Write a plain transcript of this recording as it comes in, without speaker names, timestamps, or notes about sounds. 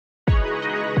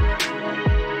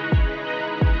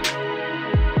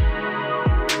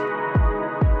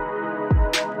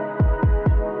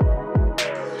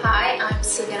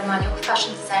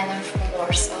fashion designer from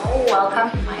Warsaw.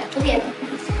 Welcome to my atelier.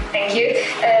 Thank you.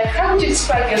 How would you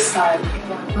describe your style?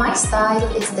 My style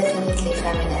is definitely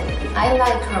feminine. I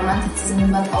like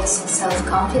romanticism but also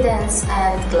self-confidence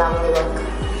and glamour look.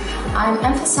 I'm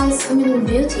emphasizing feminine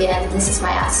beauty and this is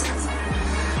my asset.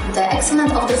 The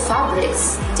excellence of the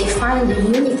fabrics define the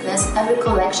uniqueness every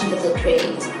collection that I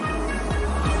create.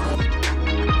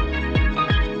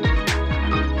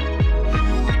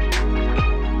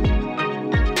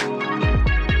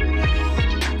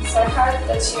 So I heard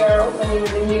that you are opening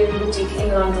the new boutique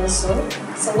in London soon.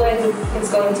 So when it's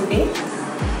going to be?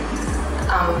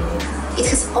 It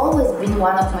has always been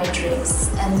one of my dreams,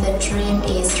 and the dream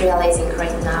is realizing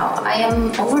right now. I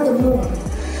am over the moon.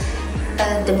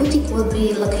 The boutique will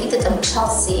be located in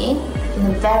Chelsea, in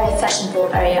a very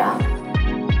fashionable area.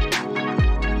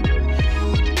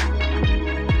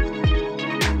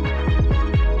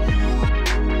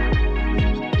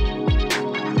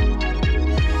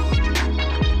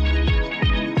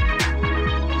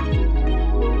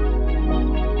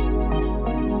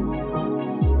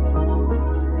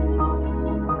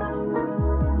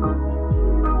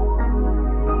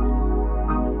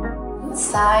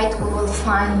 Inside we will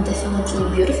find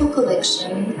definitely beautiful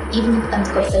collection, evening and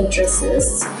cocktail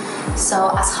dresses, so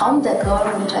as home decor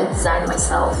which I designed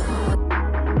myself.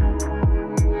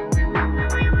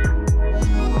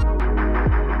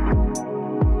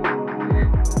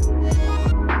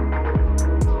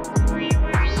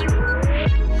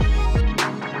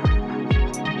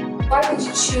 Why did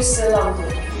you choose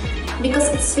London? Because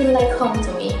it feels like home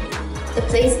to me. The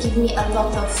place gives me a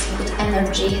lot of good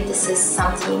energy. This is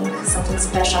something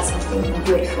special, something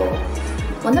beautiful.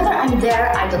 Whenever I'm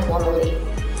there, I don't want to leave.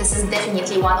 This is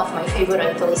definitely one of my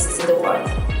favorite places in the world.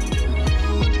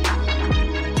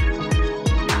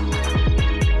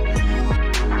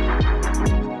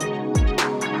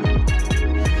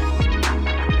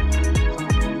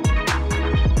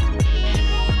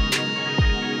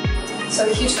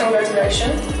 So huge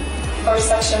congratulations for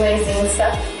such amazing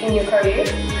step in your career.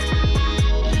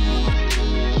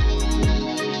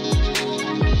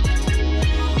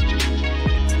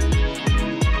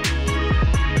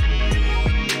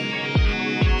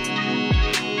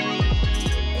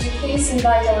 Please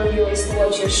invite our viewers to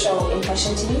watch your show in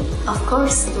FashionTV. Of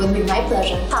course, it would be my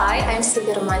pleasure. Hi, I'm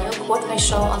Sylwia Romaniuk. Watch my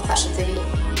show on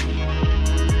FashionTV.